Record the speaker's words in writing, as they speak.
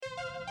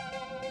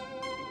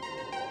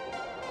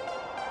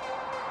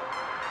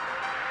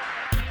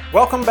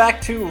Welcome back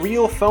to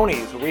Real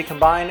Phonies, where we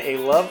combine a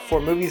love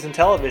for movies and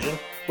television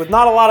with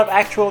not a lot of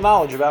actual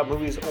knowledge about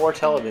movies or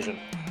television.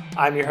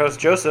 I'm your host,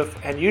 Joseph,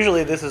 and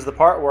usually this is the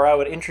part where I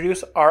would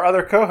introduce our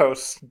other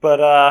co-hosts,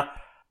 but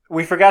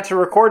we forgot to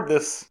record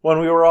this when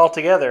we were all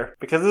together,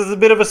 because this is a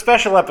bit of a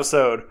special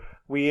episode.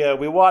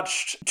 We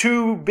watched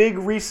two big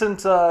recent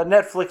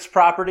Netflix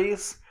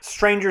properties,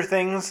 Stranger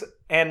Things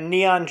and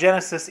Neon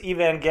Genesis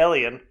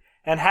Evangelion,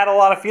 and had a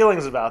lot of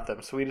feelings about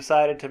them, so we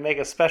decided to make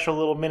a special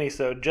little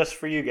mini-sode just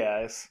for you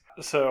guys.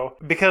 So,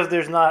 because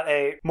there's not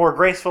a more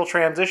graceful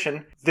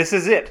transition, this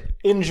is it.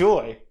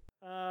 Enjoy.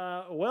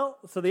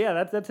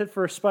 That's it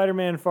for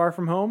Spider-Man Far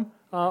From Home.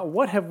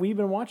 What have we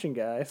been watching,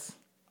 guys?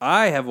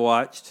 I have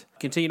watched,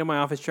 continue to my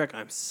office truck,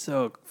 I'm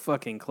so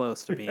fucking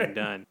close to being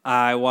done.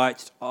 I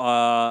watched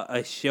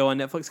a show on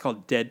Netflix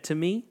called Dead to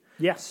Me.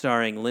 Yeah.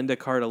 Starring Linda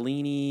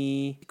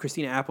Cardellini,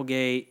 Christina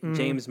Applegate,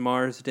 James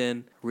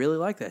Marsden. Really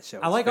like that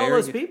show. I like all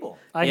those people.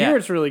 I hear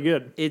it's really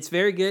good. It's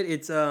very good.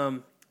 It's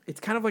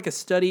kind of like a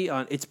study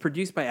on. It's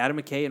produced by Adam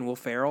McKay and Will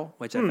Ferrell,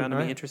 which I found to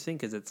be interesting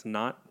because it's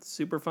not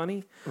super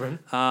funny.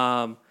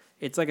 Right.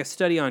 It's like a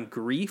study on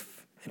grief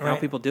and how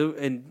people do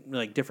and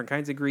like different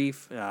kinds of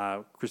grief.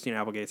 Christina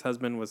Applegate's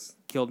husband was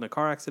killed in a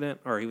car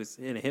accident, or he was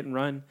in a hit and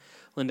run.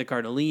 Linda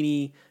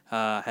Cardellini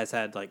has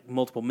had like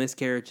multiple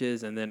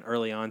miscarriages and then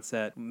early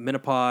onset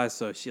menopause,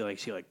 so she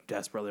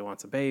desperately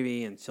wants a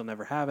baby and she'll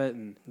never have it.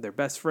 And they're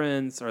best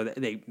friends, or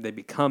they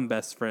become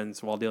best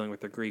friends while dealing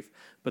with their grief.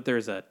 But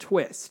there's a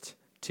twist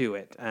to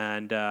it,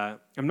 and I'm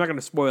not going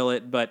to spoil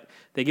it, but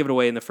they give it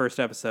away in the first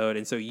episode,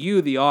 and so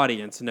you, the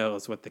audience,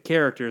 knows what the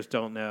characters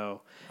don't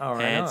know,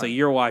 so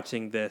you're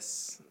watching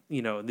this,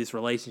 this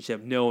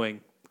relationship,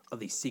 knowing all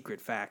these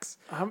secret facts.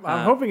 I'm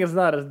hoping it's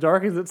not as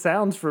dark as it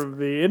sounds from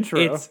the intro.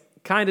 It's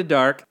kind of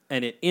dark,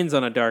 and it ends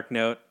on a dark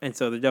note, and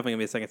so there's definitely going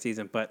to be a second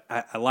season, but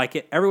I like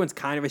it. Everyone's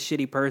kind of a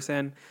shitty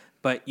person,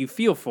 but you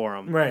feel for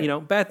them.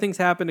 Right. Bad things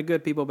happen to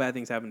good people, bad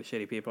things happen to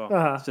shitty people.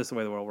 It's just the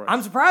way the world works.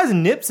 I'm surprised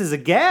Nips is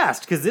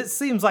aghast, because it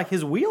seems like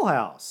his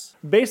wheelhouse.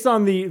 Based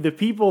on the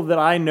people that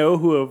I know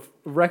who have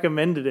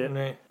recommended it,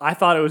 Right. I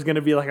thought it was going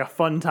to be like a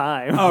fun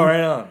time. Oh,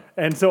 right on.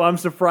 And so I'm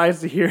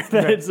surprised to hear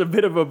that it's a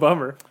bit of a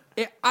bummer.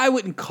 I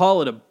wouldn't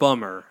call it a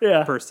bummer,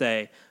 per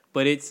se,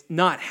 but it's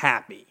not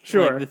happy.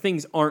 Sure. Like, the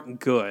things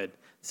aren't good.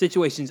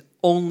 Situations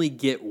only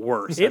get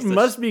worse. It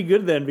must be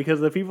good then, because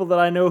the people that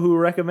I know who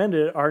recommend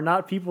it are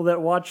not people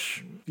that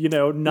watch,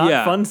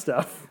 not fun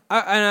stuff.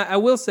 I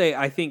will say,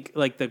 I think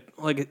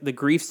the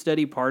grief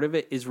study part of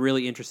it is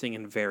really interesting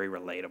and very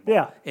relatable.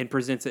 Yeah. And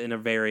presents it in a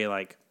very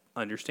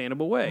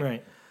understandable way.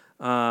 Right.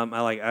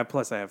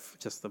 Plus I have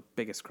just the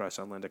biggest crush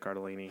on Linda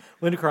Cardellini.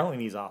 Linda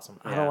Cardellini's awesome.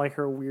 I don't like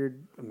her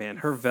weird Man,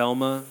 her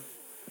Velma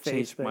face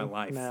changed thing. my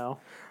life. No.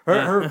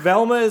 Her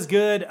Velma is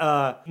good.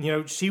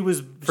 She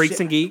was Freaks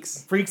and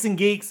Geeks. Freaks and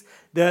Geeks,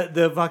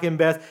 the fucking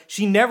best.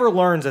 She never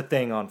learns a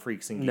thing on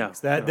Freaks and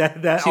Geeks. No.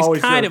 That She's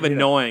always kind shows, of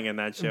annoying in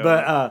that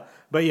show.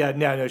 But yeah,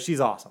 no, she's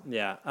awesome.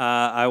 Yeah.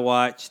 I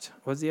watched,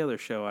 what's the other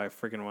show I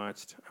freaking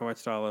watched? I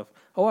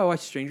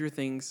watched Stranger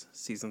Things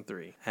Season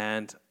 3.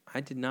 And I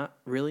did not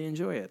really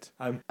enjoy it.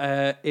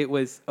 It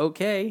was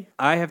okay.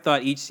 I have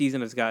thought each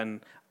season has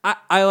gotten...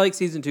 I like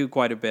Season 2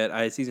 quite a bit.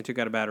 Season 2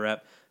 got a bad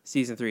rep.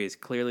 Season 3 is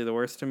clearly the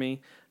worst to me.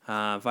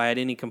 If I had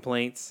any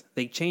complaints,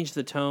 they changed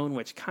the tone,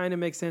 which kind of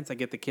makes sense. I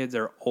get the kids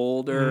are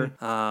older.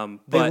 But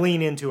they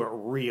lean into it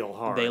real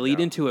hard. They lead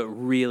into it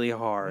really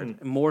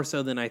hard, more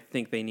so than I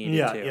think they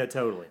needed to. Yeah,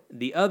 totally.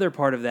 The other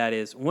part of that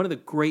is, one of the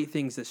great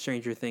things that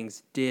Stranger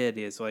Things did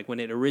is, when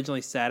it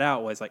originally sat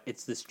out, was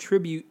it's this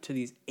tribute to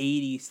these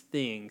 80s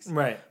things.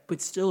 Right. But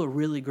still a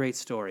really great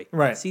story.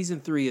 Right. Season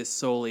 3 is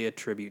solely a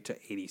tribute to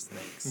 80s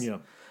things. Yeah.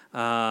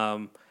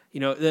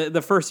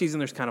 The first season,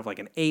 there's kind of like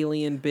an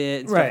alien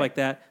bit and stuff like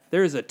that.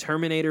 There is a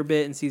Terminator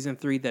bit in season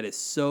 3 that is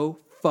so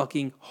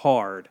fucking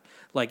hard.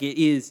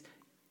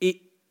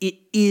 It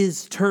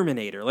is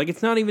Terminator.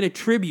 It's not even a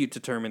tribute to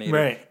Terminator.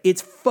 Right.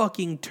 It's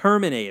fucking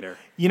Terminator.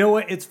 You know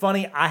what? It's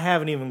funny. I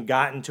haven't even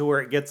gotten to where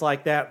it gets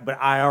like that, but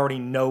I already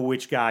know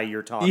which guy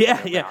you're talking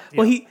about. Yeah.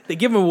 Well, they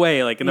give him away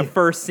in the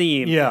first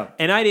scene. Yeah.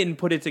 And I didn't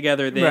put it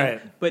together then.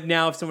 Right. But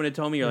now if someone had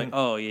told me, you're like,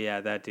 oh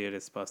yeah, that dude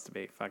is supposed to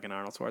be fucking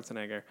Arnold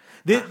Schwarzenegger.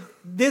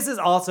 This is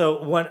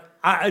also what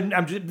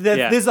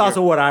this is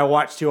also what I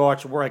watched too. I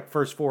watched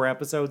first 4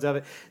 episodes of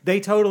it.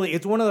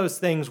 It's one of those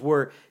things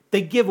where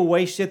they give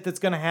away shit that's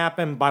going to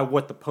happen by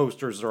what the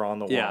posters are on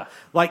the wall.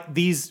 Yeah.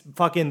 These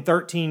fucking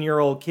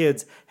 13-year-old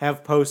kids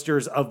have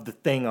posters of the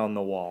thing on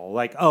the wall.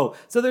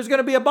 So there's going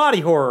to be a body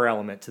horror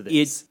element to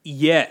this.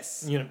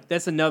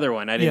 That's another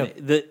one. I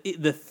didn't.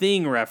 The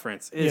Thing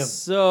reference is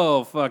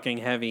so fucking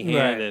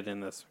heavy-handed in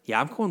this. Yeah,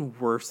 I'm going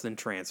worse than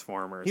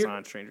Transformers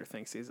on Stranger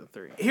Things Season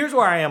 3. Here's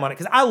where I am on it,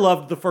 because I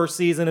loved the first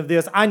season of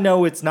this. I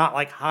know it's not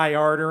high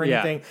art or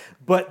anything,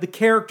 but the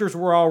characters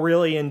were all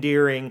really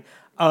endearing.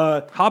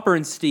 Hopper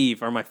and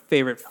Steve are my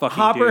favorite fucking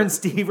Hopper dudes. and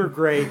Steve are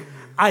great.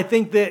 I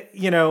think that,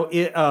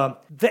 the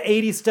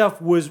 80s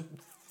stuff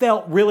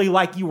felt really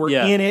like you were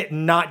in it,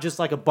 not just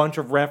a bunch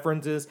of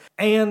references.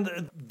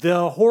 And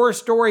the horror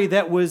story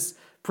that was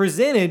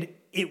presented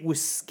it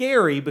was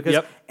scary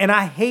because, and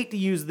I hate to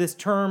use this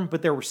term,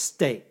 but there were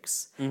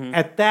stakes.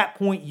 At that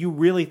point, you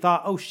really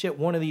thought, oh shit,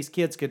 one of these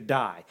kids could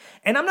die.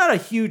 And I'm not a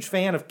huge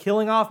fan of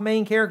killing off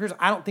main characters.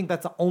 I don't think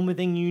that's the only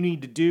thing you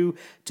need to do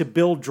to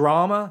build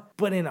drama.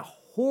 But in a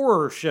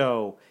horror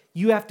show,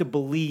 you have to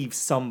believe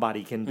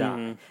somebody can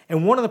die.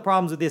 And one of the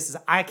problems with this is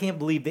I can't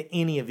believe that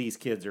any of these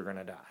kids are going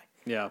to die.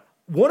 Yeah.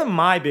 One of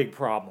my big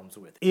problems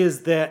with it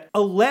is that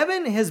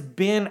Eleven has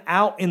been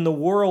out in the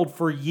world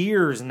for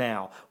years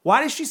now.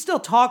 Why does she still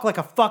talk like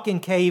a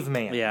fucking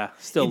caveman? Yeah,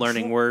 still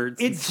learning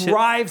words. It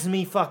drives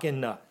me fucking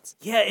nuts.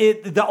 Yeah,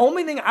 the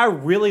only thing I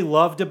really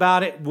loved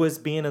about it was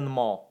being in the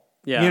mall.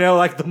 Yeah. You know,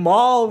 like the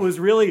mall was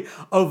really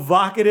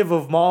evocative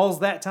of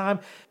malls that time.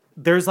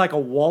 There's like a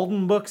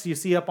Walden Books you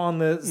see up on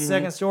the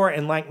second store,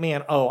 and like,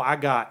 man, I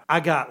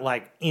got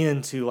like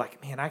into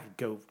like, man, I could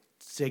go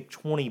take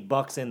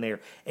 $20 in there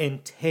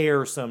and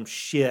tear some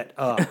shit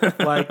up.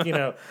 Like, you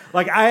know,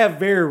 like I have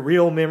very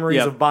real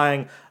memories of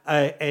buying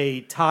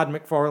a Todd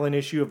McFarlane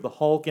issue of the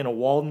Hulk in a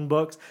Walden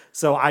Books.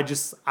 So I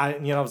was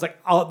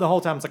like, the whole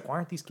time I was like, why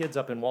aren't these kids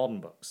up in Walden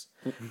Books?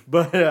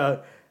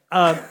 But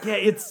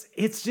it's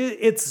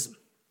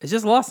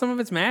just lost some of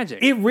its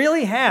magic. It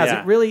really has.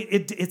 Yeah.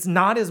 It's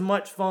not as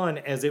much fun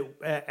as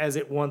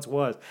it once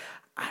was.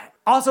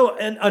 Also,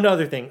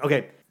 another thing.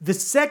 Okay, the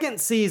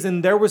second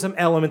season, there were some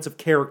elements of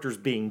characters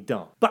being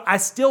dumped. But I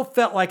still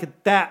felt like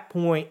at that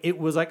point, it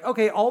was like,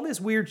 okay, all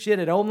this weird shit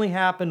had only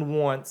happened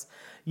once.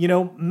 You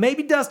know,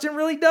 maybe Dustin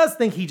really does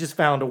think he just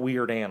found a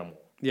weird animal.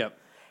 Yep.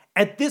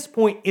 At this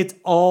point, it's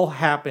all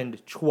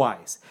happened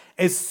twice.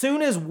 As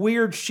soon as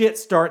weird shit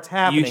starts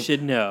happening, you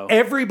should know.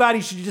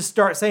 Everybody should just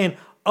start saying,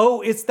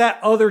 oh, it's that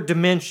other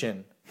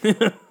dimension.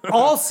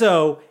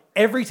 Also,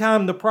 every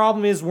time the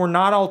problem is we're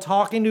not all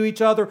talking to each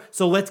other,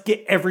 so let's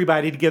get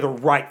everybody together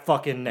right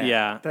fucking now.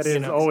 Yeah. That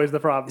is always the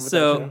problem.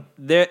 So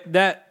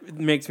that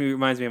reminds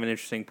me of an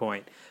interesting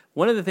point.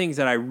 One of the things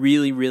that I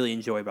really, really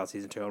enjoy about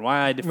season 2 and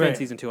why I defend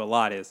season 2 a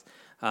lot is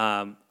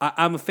I'm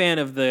a fan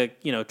of the,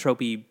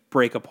 tropey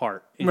break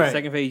apart. In the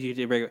second phase,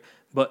 you break apart.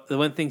 But the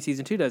one thing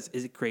season 2 does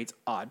is it creates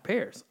odd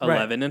pairs.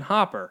 Eleven and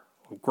Hopper,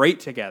 great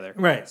together.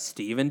 Right.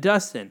 Steve and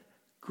Dustin,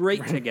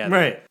 great together.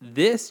 Right.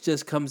 This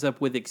just comes up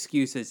with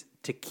excuses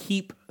to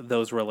keep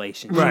those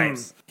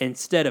relationships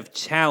instead of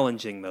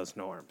challenging those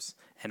norms.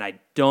 And I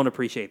don't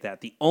appreciate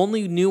that. The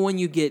only new one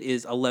you get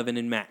is 11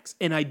 and Max.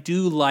 And I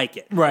do like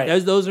it.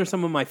 Right. Those are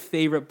some of my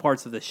favorite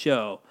parts of the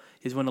show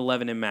is when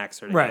 11 and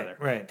Max are together.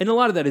 Right. And a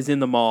lot of that is in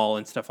the mall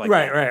and stuff like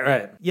that.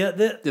 Right. Yeah.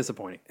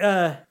 Disappointing.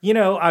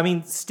 I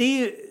mean,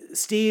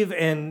 Steve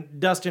and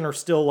Dustin are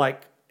still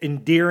like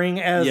endearing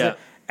as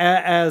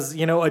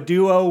a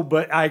duo,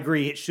 but I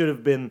agree there should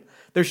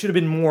have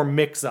been more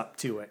mix up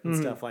to it and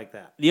stuff like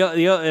that.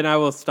 And I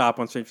will stop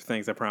on Stranger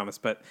Things, I promise.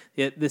 But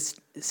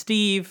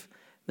Steve,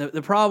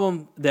 the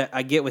problem that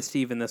I get with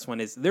Steve in this one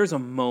is there's a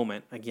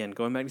moment, again,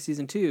 going back to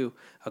season 2,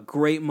 a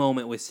great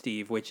moment with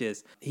Steve, which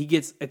is he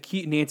gets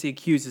Nancy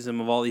accuses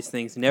him of all these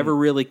things, never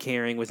really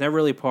caring, was never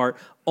really part,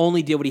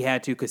 only did what he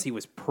had to because he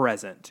was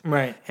present.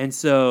 Right. And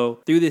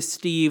so through this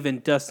Steve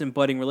and Dustin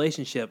budding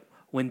relationship,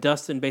 when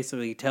Dustin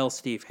basically tells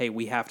Steve, hey,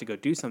 we have to go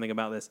do something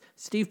about this,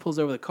 Steve pulls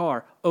over the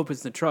car,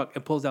 opens the truck,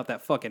 and pulls out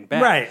that fucking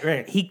bag.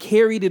 Right. He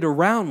carried it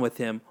around with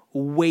him,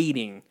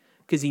 waiting,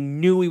 because he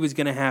knew he was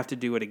going to have to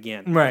do it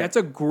again. Right. That's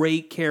a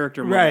great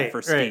character moment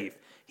for Steve.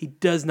 He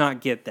does not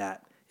get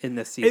that in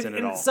this season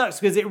at all. It sucks,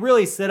 because it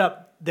really set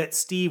up that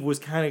Steve was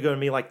kind of going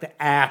to be like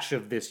the Ash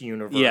of this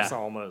universe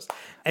almost.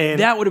 And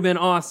that would have been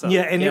awesome.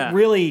 Yeah, and it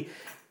really...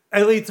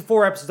 At least the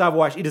 4 episodes I've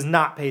watched, it does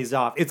not pays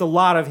off. It's a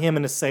lot of him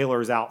in a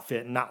sailor's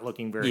outfit and not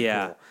looking very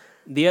cool.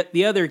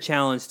 The other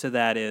challenge to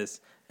that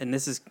is, and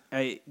this is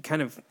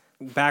kind of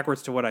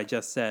backwards to what I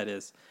just said,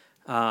 is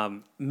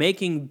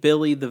making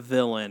Billy the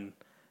villain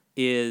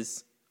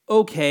is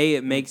okay,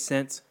 it makes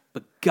sense,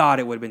 but God,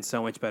 it would have been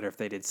so much better if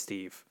they did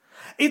Steve.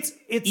 It's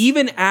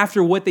even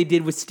after what they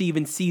did with Steve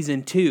in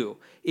season 2.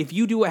 If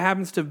you do what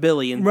happens to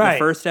Billy in the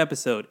first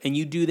episode and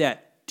you do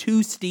that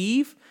to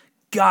Steve,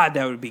 God,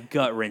 that would be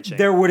gut-wrenching.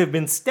 There would have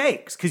been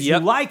stakes because you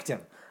liked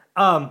him.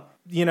 When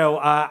we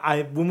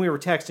were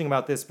texting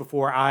about this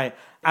before, I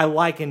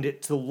likened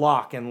it to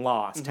Locke and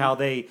Lost. How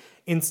they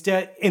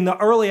instead in the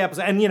early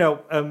episode, and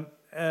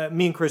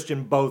me and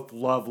Christian both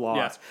love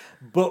Lost,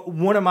 but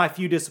one of my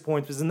few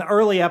disappointments was in the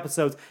early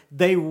episodes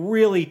they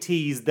really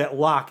teased that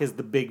Locke is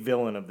the big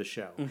villain of the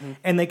show,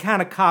 and they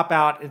kind of cop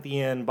out at the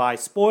end by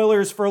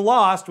spoilers for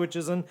Lost, which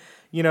is a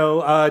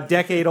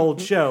decade-old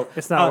show.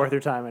 It's not worth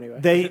your time anyway.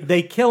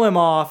 They kill him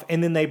off,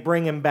 and then they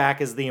bring him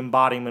back as the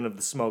embodiment of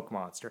the smoke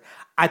monster.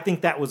 I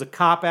think that was a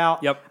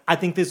cop-out. Yep. I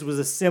think this was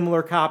a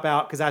similar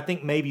cop-out, because I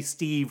think maybe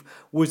Steve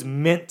was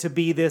meant to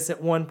be this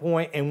at one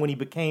point, and when he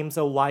became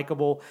so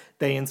likable,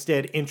 they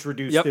instead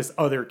introduced this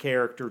other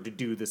character to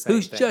do the same thing.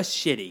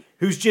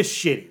 Who's just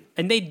shitty.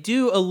 And they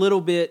do a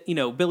little bit,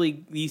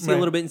 Billy, you see a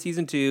little bit in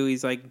season 2,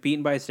 he's like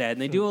beaten by his dad,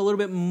 and they do a little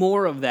bit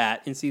more of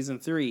that in season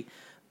 3.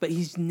 But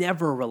he's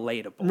never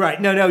relatable.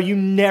 Right. No, you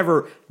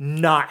never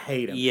not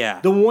hate him. Yeah.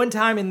 The one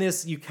time in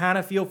this you kind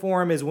of feel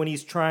for him is when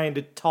he's trying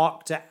to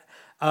talk to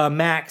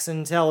Max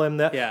and tell him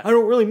that Yeah. I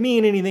don't really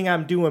mean anything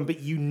I'm doing, but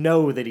you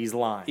know that he's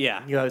lying.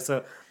 Yeah. You know,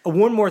 so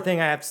one more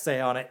thing I have to say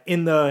on it.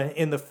 In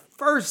the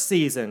first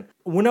season,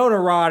 Winona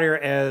Ryder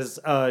as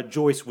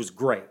Joyce was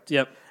great.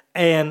 Yep.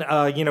 And,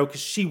 because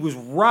she was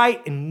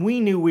right and we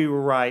knew we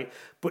were right,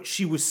 but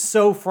she was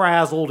so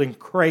frazzled and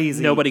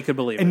crazy. Nobody could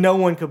believe it. And no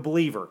one could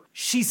believe her.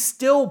 She's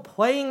still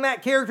playing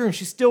that character and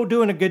she's still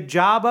doing a good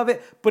job of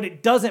it, but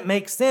it doesn't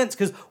make sense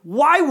because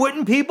why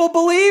wouldn't people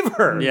believe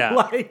her? Yeah.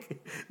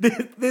 Like,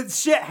 this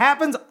shit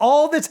happens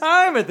all the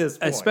time at this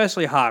point.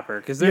 Especially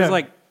Hopper, because there's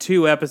like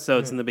 2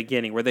 episodes in the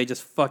beginning where they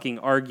just fucking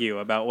argue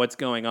about what's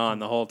going on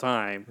the whole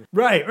time.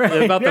 Right.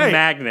 About the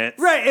magnets.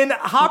 Right, and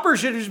Hopper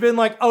should have just been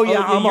like, oh, yeah,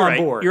 I'm you're on right.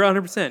 board. You're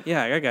 100%.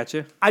 Yeah, I got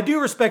you. I do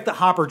respect that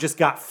Hopper just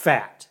got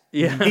fat.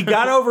 Yeah. He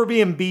got over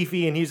being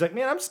beefy, and he's like,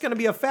 man, I'm just going to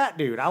be a fat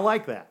dude. I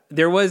like that.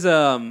 There was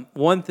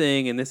one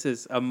thing, and this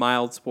is a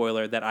mild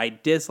spoiler, that I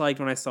disliked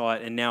when I saw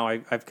it, and now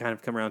I've kind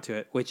of come around to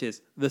it, which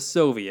is the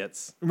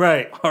Soviets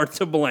Right. are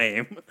to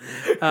blame.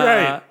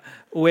 Right.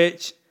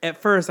 Which, at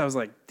first, I was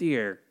like,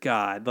 dear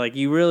God, like,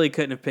 you really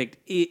couldn't have picked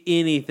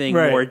anything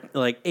more,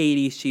 like,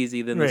 80s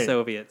cheesy than the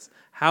Soviets.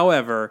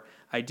 However,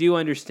 I do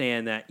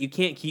understand that you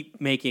can't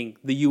keep making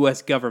the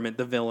U.S. government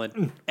the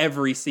villain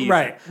every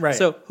season. Right.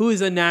 So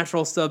who's a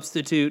natural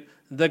substitute?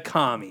 The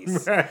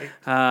commies. Right.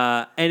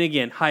 And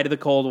again, height of the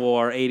Cold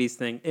War, 80s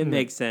thing. It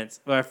makes sense.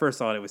 But I first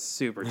thought it was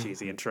super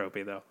cheesy and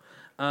tropey, though.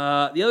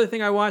 The other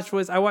thing I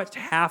watched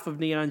half of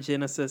Neon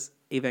Genesis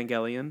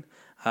Evangelion.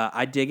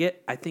 I dig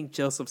it. I think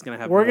Joseph's going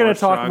to have We're going to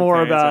talk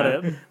more about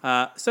it.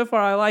 So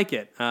far, I like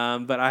it.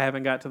 But I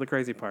haven't got to the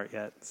crazy part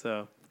yet.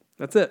 So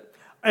that's it.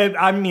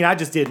 I mean, I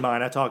just did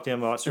mine. I talked to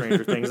him about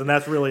Stranger Things, and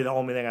that's really the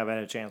only thing I've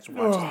had a chance to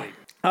watch this week.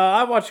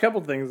 I've watched a couple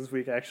of things this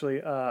week,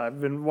 actually. I've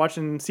been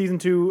watching season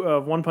 2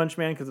 of One Punch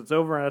Man because it's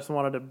over, and I just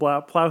wanted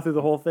to plow through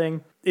the whole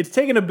thing. It's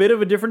taken a bit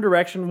of a different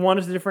direction. One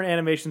is a different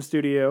animation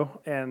studio,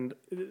 and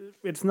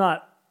it's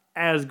not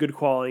as good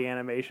quality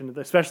animation,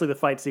 especially the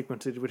fight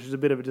sequences, which is a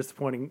bit of a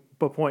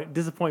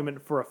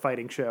disappointment for a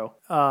fighting show.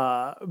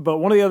 But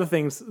one of the other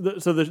things,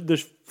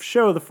 the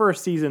show, the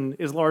first season,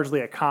 is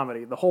largely a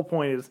comedy. The whole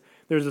point is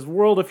there's this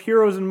world of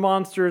heroes and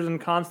monsters and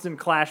constant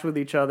clash with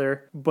each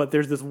other, but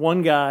there's this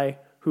one guy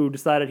who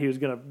decided he was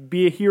going to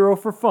be a hero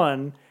for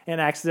fun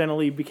and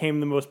accidentally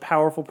became the most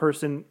powerful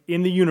person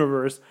in the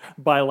universe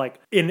by like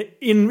an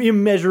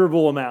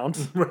immeasurable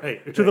amount.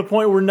 Right. To the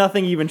point where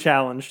nothing even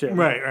challenged him.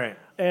 Right.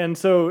 And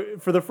so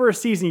for the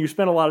first season, you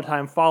spend a lot of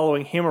time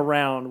following him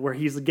around where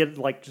he's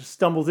just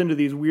stumbles into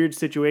these weird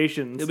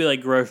situations. It'll be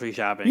like grocery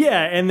shopping.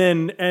 Yeah, and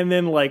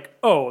then like,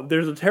 oh,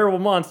 there's a terrible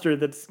monster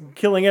that's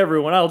killing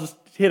everyone. I'll just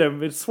hit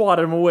him and swat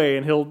him away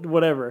and he'll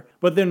whatever.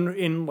 But then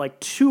in like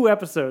 2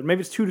 episodes,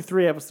 maybe it's 2 to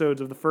 3 episodes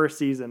of the first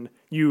season,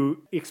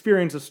 you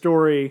experience a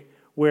story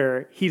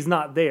where he's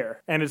not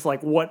there. And it's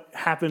like what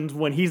happens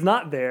when he's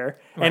not there.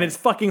 Right. And it's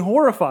fucking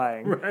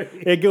horrifying. Right.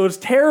 It goes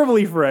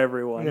terribly for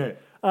everyone. Yeah.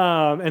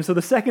 And so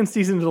the second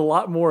season is a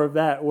lot more of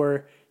that,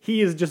 where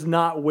he is just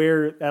not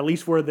where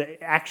the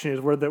action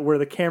is, where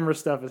the camera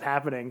stuff is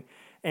happening,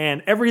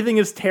 and everything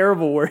is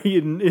terrible where he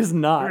is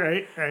not.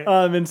 Right.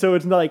 And so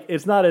it's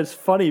not as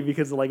funny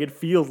because like it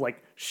feels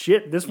like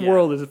shit. This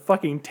world is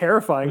fucking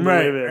terrifying to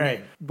live in.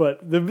 Right.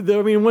 But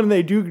I mean, when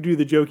they do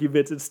the jokey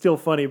bits, it's still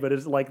funny. But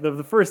it's like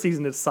the first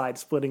season is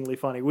side-splittingly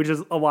funny, which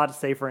is a lot to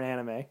say for an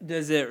anime.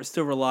 Does it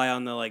still rely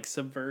on the like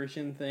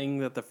subversion thing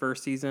that the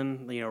first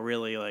season,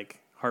 really like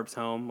harps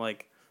home?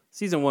 Like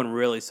season 1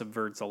 really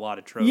subverts a lot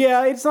of tropes.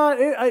 Yeah, it's not.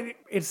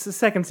 It's the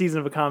second season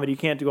of a comedy. You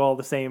can't do all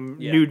the same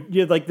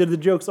new. Like the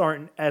jokes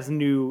aren't as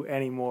new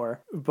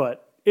anymore,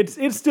 but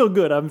it's still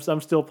good. I'm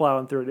still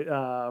plowing through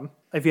it.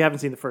 If you haven't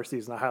seen the first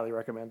season, I highly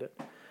recommend it.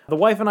 The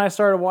wife and I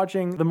started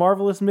watching The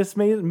Marvelous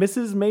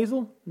Mrs.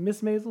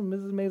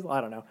 Maisel.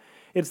 I don't know.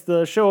 It's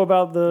the show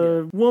about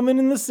the woman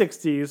in the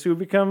 60s who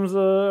becomes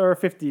or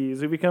 50s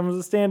who becomes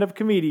a stand-up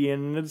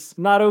comedian. It's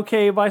not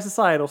okay by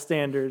societal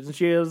standards, and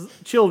she has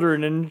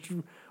children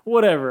and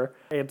whatever.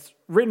 It's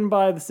written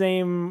by the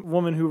same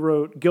woman who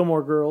wrote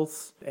Gilmore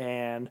Girls,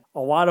 and a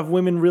lot of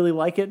women really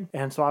like it,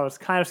 and so I was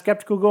kind of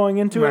skeptical going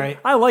into it.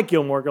 I like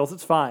Gilmore Girls.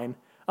 It's fine.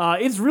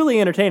 It's really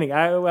entertaining.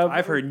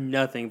 I've heard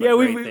nothing but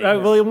great things.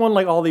 It won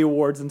like all the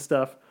awards and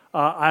stuff.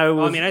 I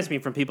just mean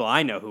from people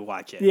I know who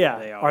watch it.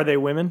 Yeah. Are they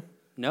women?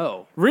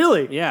 No.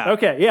 Really? Yeah.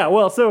 Okay, yeah.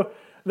 Well, so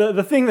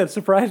the thing that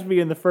surprised me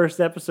in the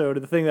first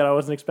episode, the thing that I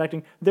wasn't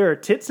expecting, there are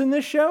tits in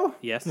this show?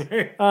 Yes.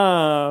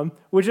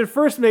 Which at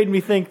first made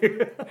me think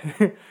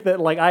that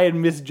like I had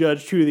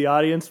misjudged who the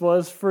audience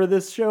was for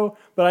this show,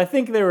 but I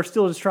think they were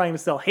still just trying to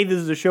sell, hey, this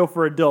is a show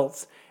for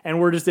adults, and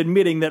we're just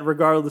admitting that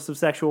regardless of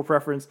sexual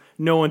preference,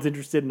 no one's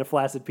interested in a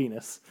flaccid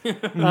penis.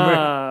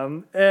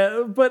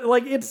 But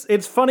like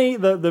it's funny.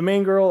 The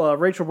main girl,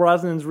 Rachel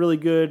Brosnan's really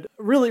good.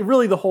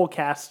 Really the whole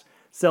cast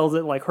sells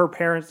it. Like her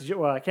parents,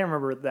 I can't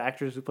remember the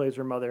actress who plays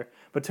her mother,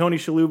 but Tony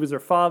Shalhoub is her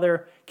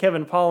father.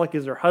 Kevin Pollak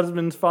is her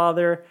husband's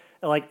father.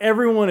 Like,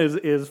 everyone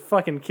is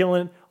fucking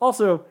killing it.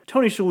 Also,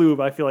 Tony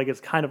Shalhoub, I feel like, is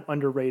kind of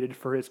underrated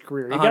for his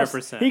career.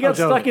 100%. He got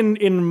stuck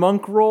in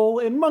Monk role,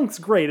 and Monk's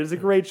great. It's a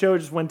great show. It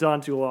just went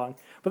on too long.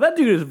 But that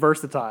dude is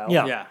versatile.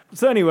 Yeah.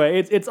 So anyway,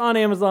 it's on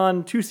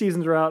Amazon. 2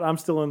 seasons are out. I'm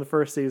still in the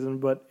first season,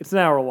 but it's an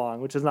hour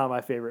long, which is not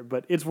my favorite,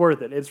 but it's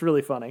worth it. It's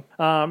really funny.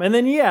 And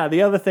then,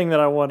 the other thing that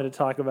I wanted to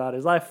talk about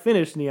is I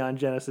finished Neon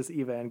Genesis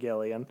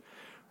Evangelion,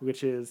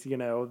 which is,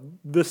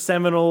 the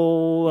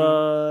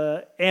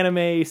seminal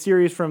anime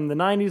series from the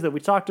 90s that we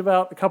talked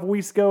about a couple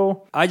weeks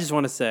ago. I just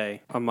want to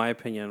say, on my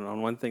opinion,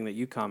 on one thing that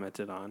you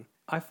commented on,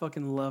 I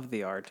fucking love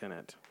the art in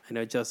it. I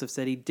know Joseph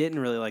said he didn't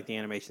really like the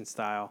animation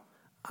style.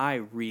 I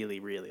really,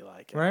 really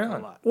like it a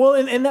lot. Well,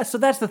 and that's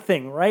the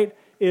thing, right?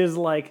 Is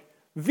like,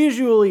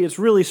 visually, it's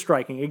really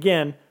striking.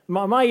 Again,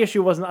 my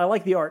issue wasn't I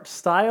like the art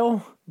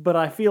style, but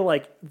I feel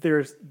like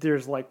there's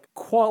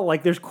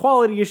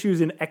quality issues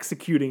in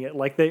executing it.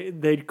 Like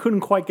they couldn't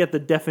quite get the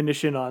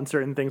definition on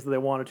certain things that they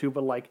wanted to,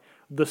 but like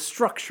the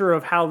structure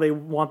of how they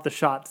want the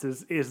shots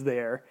is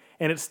there,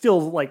 and it's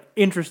still like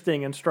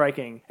interesting and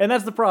striking. And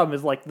that's the problem,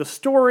 is like the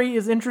story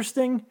is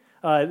interesting.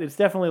 It's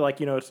definitely like,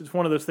 it's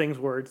one of those things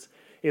where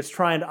it's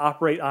trying to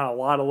operate on a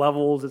lot of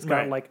levels. It's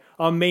got like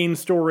a main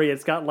story.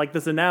 It's got like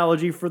this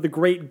analogy for the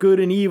great good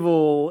and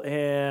evil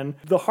and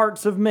the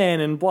hearts of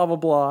men and blah, blah,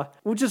 blah,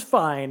 which is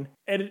fine.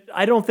 And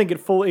I don't think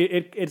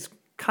it's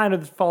kind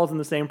of falls in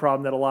the same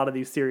problem that a lot of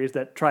these series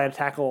that try to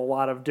tackle a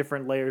lot of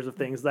different layers of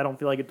things. I don't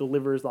feel like it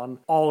delivers on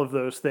all of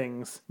those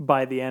things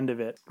by the end of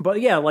it.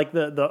 But yeah, like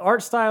the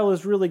art style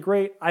is really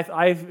great.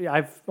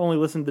 I've only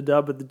listened to the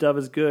dub, but the dub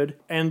is good,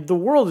 and the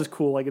world is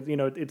cool. Like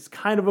it's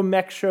kind of a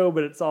mech show,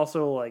 but it's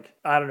also like,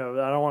 I don't know.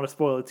 I don't want to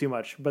spoil it too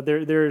much, but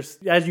there's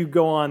as you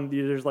go on,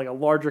 there's like a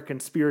larger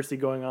conspiracy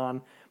going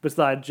on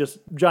besides just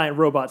giant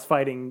robots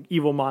fighting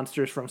evil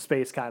monsters from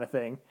space kind of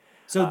thing.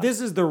 So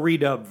this is the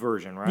redubbed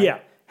version, right? Yeah.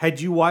 Had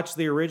you watched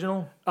the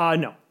original? No.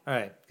 All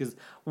right. Because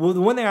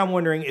the one thing I'm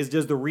wondering is,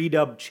 does the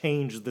redub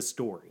change the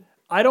story?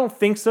 I don't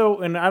think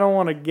so, and I don't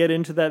want to get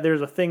into that.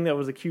 There's a thing that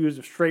was accused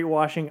of straight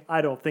washing.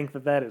 I don't think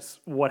that is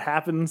what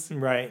happens.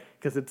 Right.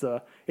 Because it's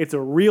a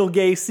real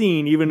gay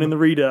scene, even in the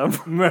redub.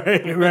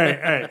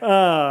 Right.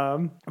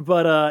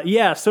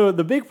 But so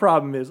the big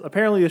problem is,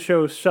 apparently the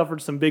show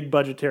suffered some big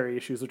budgetary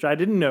issues, which I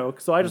didn't know.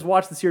 So I just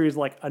watched the series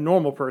like a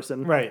normal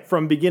person. Right.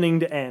 From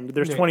beginning to end.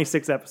 There's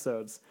 26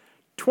 episodes.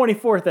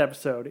 24th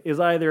episode is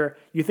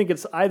you think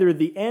it's either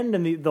the end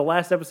and the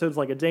last episode's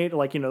like a date,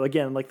 like,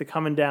 again, like the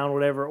coming down,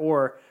 whatever,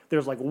 or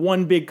there's like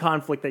one big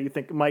conflict that you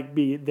think might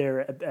be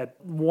there at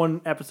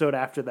one episode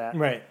after that.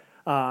 Right.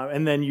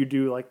 And then you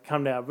do like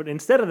come down. But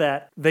instead of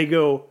that, they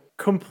go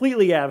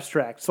completely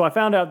abstract. So I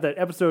found out that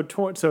episode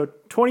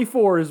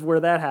 24 is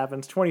where that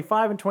happens.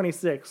 25 and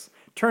 26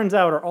 turns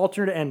out are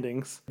alternate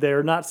endings.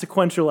 They're not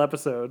sequential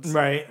episodes.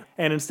 Right.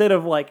 And instead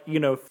of like,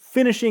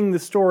 finishing the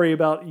story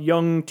about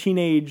young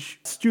teenage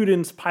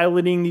students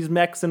piloting these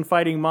mechs and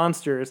fighting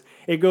monsters,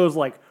 it goes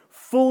like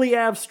fully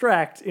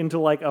abstract into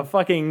like a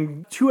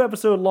fucking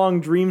 2-episode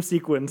long dream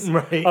sequence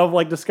of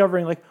like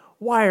discovering like,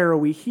 why are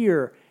we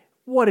here?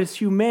 What is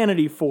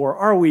humanity for?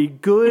 Are we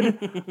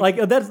good? Like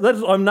that's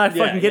I'm not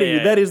fucking kidding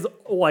you. That is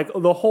like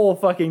the whole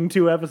fucking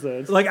 2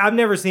 episodes. Like, I've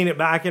never seen it,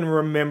 but I can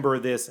remember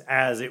this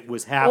as it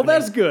was happening. Well,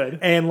 that's good.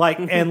 And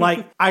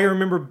I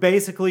remember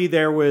basically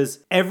there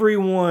was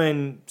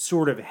everyone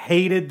sort of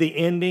hated the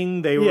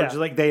ending. They were just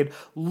like, they had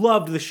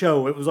loved the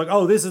show. It was like,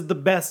 oh, this is the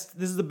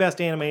best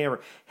anime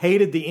ever.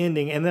 Hated the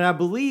ending. And then I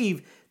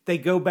believe they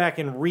go back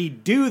and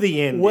redo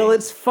the ending. Well,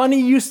 it's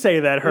funny you say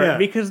that, Hurt,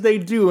 because they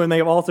do, and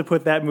they've also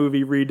put that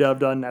movie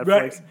redubbed on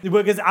Netflix. Right.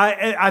 Because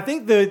I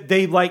think that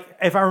they, like,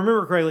 if I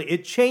remember correctly,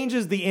 it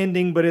changes the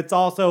ending, but it's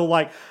also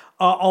like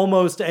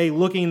almost a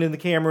looking in the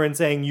camera and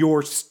saying,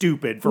 you're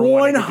stupid for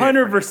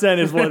 100%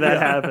 is what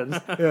that happens.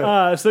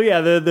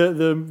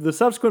 The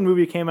subsequent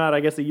movie came out, I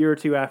guess, a year or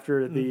two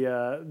after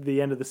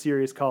the end of the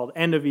series, called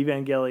End of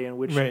Evangelion,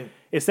 which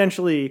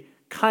essentially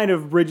kind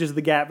of bridges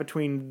the gap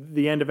between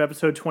the end of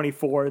episode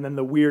 24 and then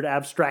the weird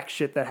abstract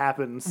shit that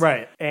happens.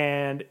 Right.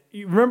 And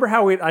you remember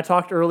how I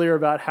talked earlier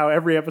about how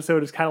every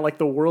episode is kind of like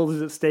the world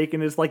is at stake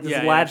and it's like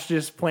this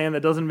latched plan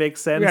that doesn't make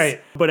sense.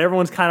 Right. But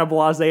everyone's kind of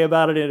blasé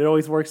about it and it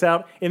always works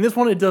out. In this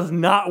one, it does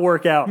not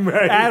work out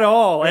at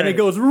all. And it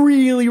goes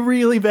really,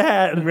 really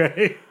bad.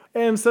 Right.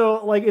 And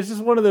so, like, it's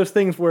just one of those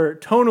things where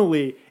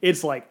tonally,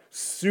 it's like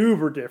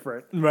super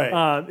different.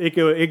 Right.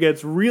 It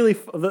gets really.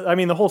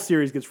 The whole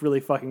series gets really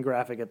fucking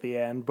graphic at the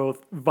end,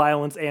 both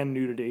violence and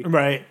nudity.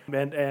 Right.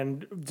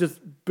 And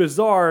just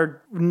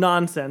bizarre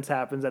nonsense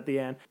happens at the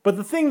end. But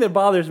the thing that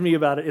bothers me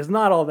about it is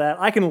not all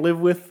that. I can live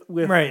with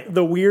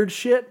the weird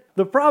shit.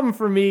 The problem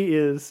for me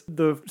is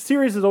the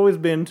series has always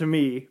been, to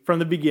me, from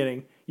the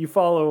beginning, you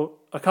follow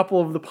a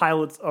couple of the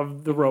pilots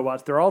of the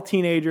robots. They're all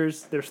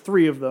teenagers. There's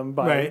 3 of them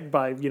by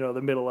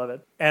the middle of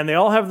it. And they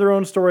all have their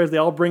own stories. They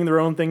all bring their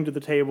own thing to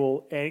the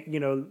table.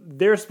 And,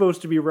 they're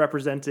supposed to be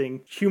representing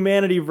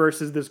humanity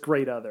versus this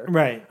great other.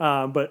 Right.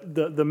 But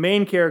the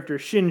main character,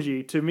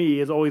 Shinji, to me,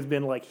 has always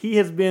been like, he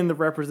has been the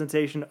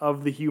representation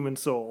of the human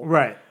soul.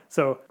 Right.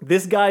 So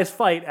this guy's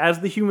fight as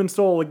the human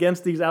soul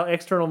against these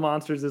external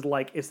monsters is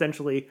like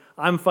essentially,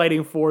 I'm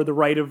fighting for the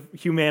right of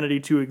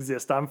humanity to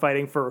exist. I'm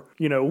fighting for,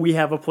 we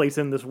have a place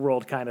in this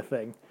world kind of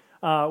thing.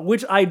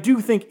 Which I do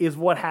think is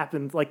what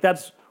happened. Like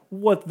that's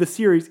what the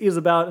series is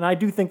about, and I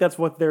do think that's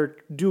what they're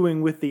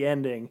doing with the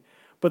ending.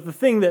 But the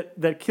thing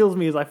that kills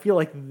me is I feel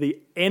like the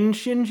end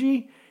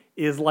Shinji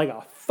is like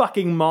a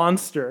fucking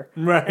monster.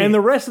 Right. And the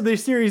rest of the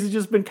series has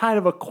just been kind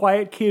of a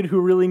quiet kid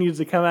who really needs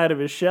to come out of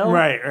his shell.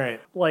 Right.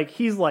 Like,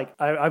 he's like,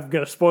 I'm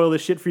going to spoil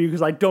this shit for you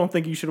because I don't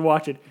think you should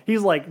watch it.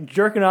 He's like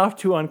jerking off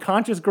to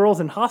unconscious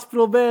girls in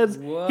hospital beds.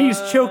 What? He's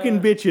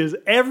choking bitches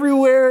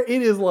everywhere.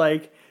 It is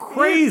like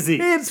crazy.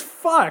 It's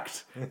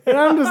fucked. And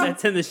I'm just...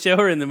 That's in the show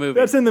or in the movie?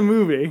 That's in the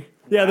movie.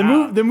 Yeah,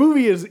 the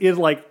movie is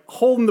like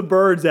holding the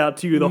birds out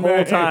to you the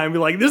whole time. Be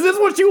like, is this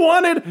what you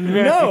wanted?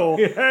 No.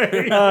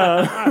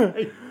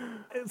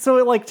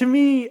 So, like, to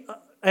me,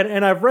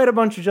 and I've read a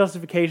bunch of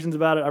justifications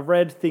about it. I've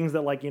read things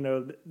that, like,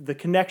 the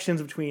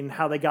connections between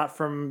how they got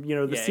from,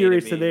 the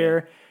series to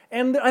there.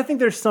 And I think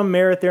there's some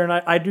merit there, and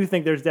I do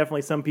think there's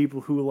definitely some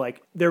people who,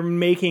 like, they're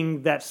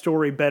making that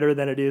story better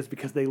than it is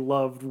because they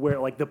loved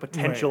the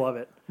potential of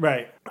it.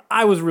 Right.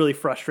 I was really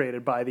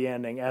frustrated by the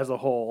ending as a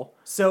whole.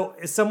 So,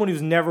 as someone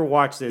who's never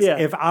watched this,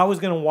 if I was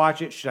going to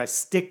watch it, should I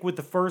stick with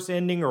the first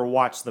ending or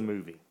watch the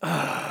movie?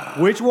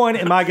 Which one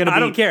am I going to be I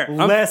don't care.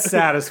 less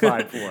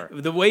satisfied for?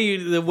 The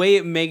way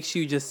it makes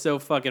you just so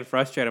fucking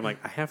frustrated. I'm like,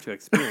 I have to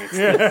experience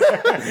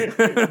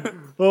this.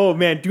 Oh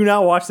man, do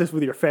not watch this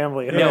with your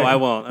family. No, I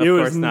won't. Of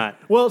course not.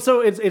 Well,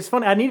 so it's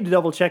funny. I need to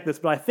double check this,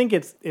 but I think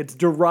it's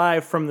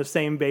derived from the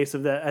same base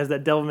as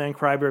that Devilman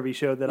Crybaby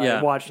show that I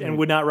watched and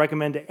would not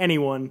recommend to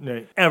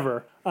anyone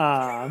ever.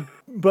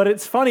 But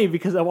it's funny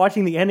because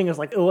watching the ending is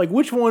like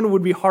which one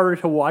would be harder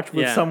to watch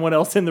with someone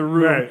else in the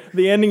room? Right.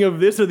 The ending of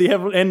this or the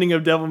ending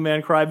of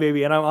Devilman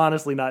Crybaby? And I'm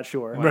honestly not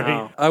sure. Wow.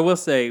 Right. I will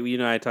say,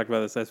 I talked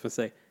about this. I was supposed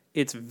to say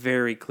it's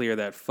very clear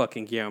that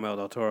fucking Guillermo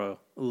del Toro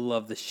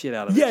loved the shit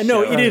out of this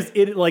show. It is.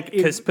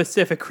 Because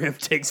Pacific Rim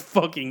takes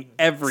fucking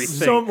everything.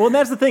 So,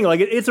 that's the thing. Like,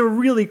 it's a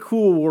really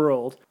cool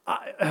world.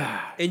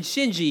 And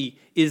Shinji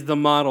is the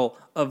model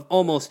of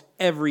almost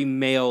every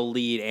male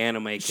lead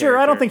anime character. Sure,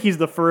 I don't think he's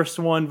the first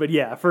one, but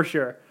yeah, for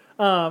sure.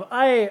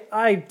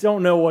 I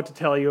don't know what to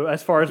tell you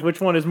as far as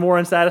which one is more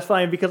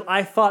unsatisfying because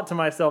I thought to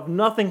myself,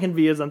 nothing can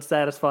be as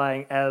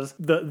unsatisfying as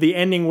the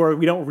ending where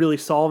we don't really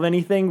solve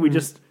anything. We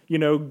just,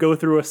 go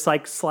through a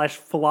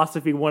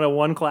psych/philosophy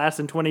 101 class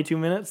in 22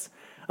 minutes.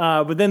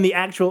 But then the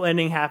actual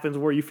ending happens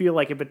where you feel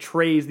like it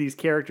betrays these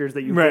characters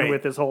that you've been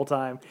with this whole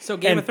time. So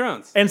Game of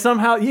Thrones. And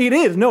somehow it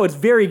is. No, it's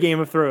very Game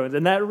of Thrones.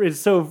 And that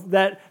is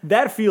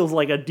that feels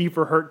like a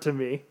deeper hurt to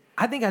me.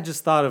 I think I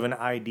just thought of an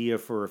idea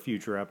for a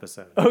future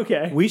episode.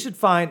 Okay. We should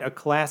find a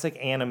classic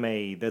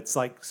anime that's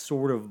like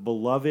sort of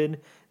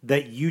beloved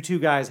that you two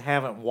guys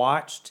haven't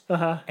watched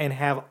and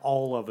have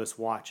all of us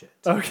watch it.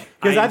 Okay.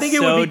 Because I think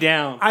it would be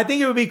down. I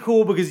think it would be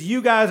cool because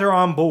you guys are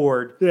on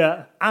board.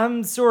 Yeah.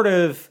 I'm sort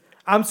of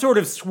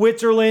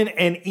Switzerland,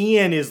 and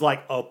Ian is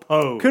like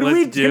opposed. Could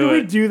we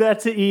do that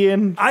to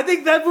Ian? I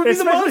think that would be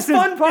the most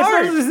fun part.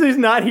 Especially since he's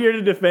not here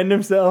to defend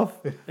himself.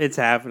 It's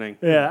happening.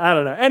 Yeah, I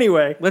don't know.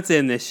 Anyway, let's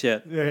end this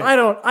shit. Yeah.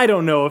 I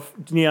don't know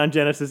if Neon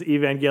Genesis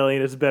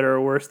Evangelion is better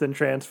or worse than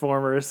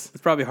Transformers.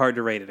 It's probably hard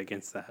to rate it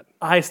against that.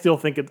 I still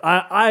think it's...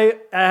 I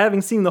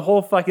having seen the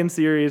whole fucking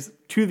series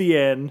to the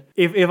end,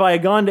 if I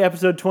had gone to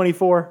episode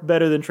 24,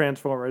 better than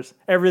Transformers.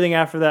 Everything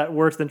after that,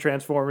 worse than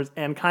Transformers,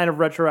 and kind of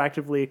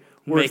retroactively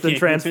worse than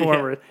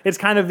Transformers. Yeah. It's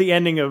kind of the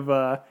ending of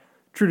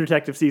True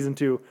Detective Season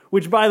 2,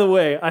 which, by the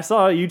way, I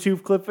saw a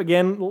YouTube clip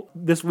again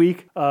this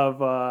week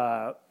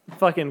of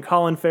fucking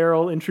Colin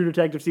Farrell in True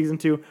Detective Season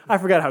 2. I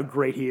forgot how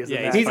great he is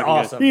in that. He's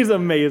awesome. Good. He's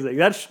amazing.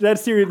 That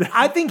series...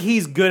 I think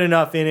he's good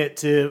enough in it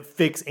to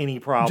fix any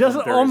problem.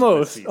 Just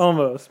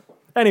almost.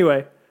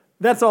 Anyway...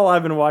 That's all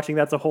I've been watching.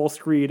 That's a whole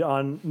screed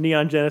on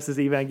Neon Genesis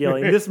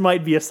Evangelion. This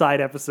might be a side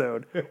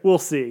episode. We'll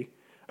see.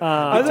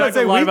 I talked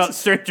a lot about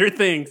Stranger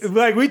Things.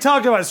 Like, we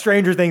talked about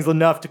Stranger Things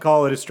enough to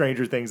call it a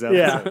Stranger Things episode.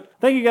 Yeah.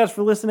 Thank you guys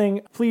for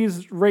listening.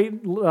 Please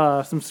rate,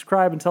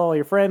 subscribe, and tell all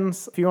your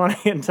friends if you want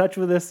to get in touch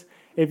with us.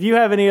 If you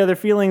have any other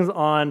feelings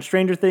on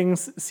Stranger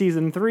Things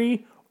Season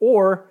 3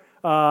 or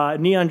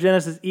Neon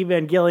Genesis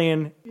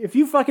Evangelion, if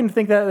you fucking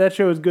think that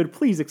show is good,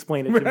 please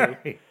explain it to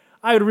me.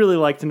 I would really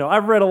like to know.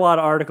 I've read a lot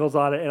of articles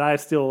on it, and I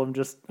still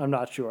I'm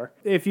not sure.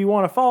 If you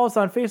want to follow us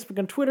on Facebook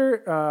and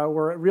Twitter,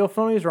 we're at Real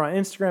Phonies. We're on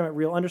Instagram at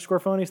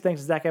Real_Phonies.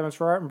 Thanks to Zach Evans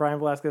for art and Brian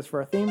Velasquez for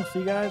our theme.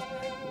 See you guys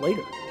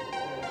later.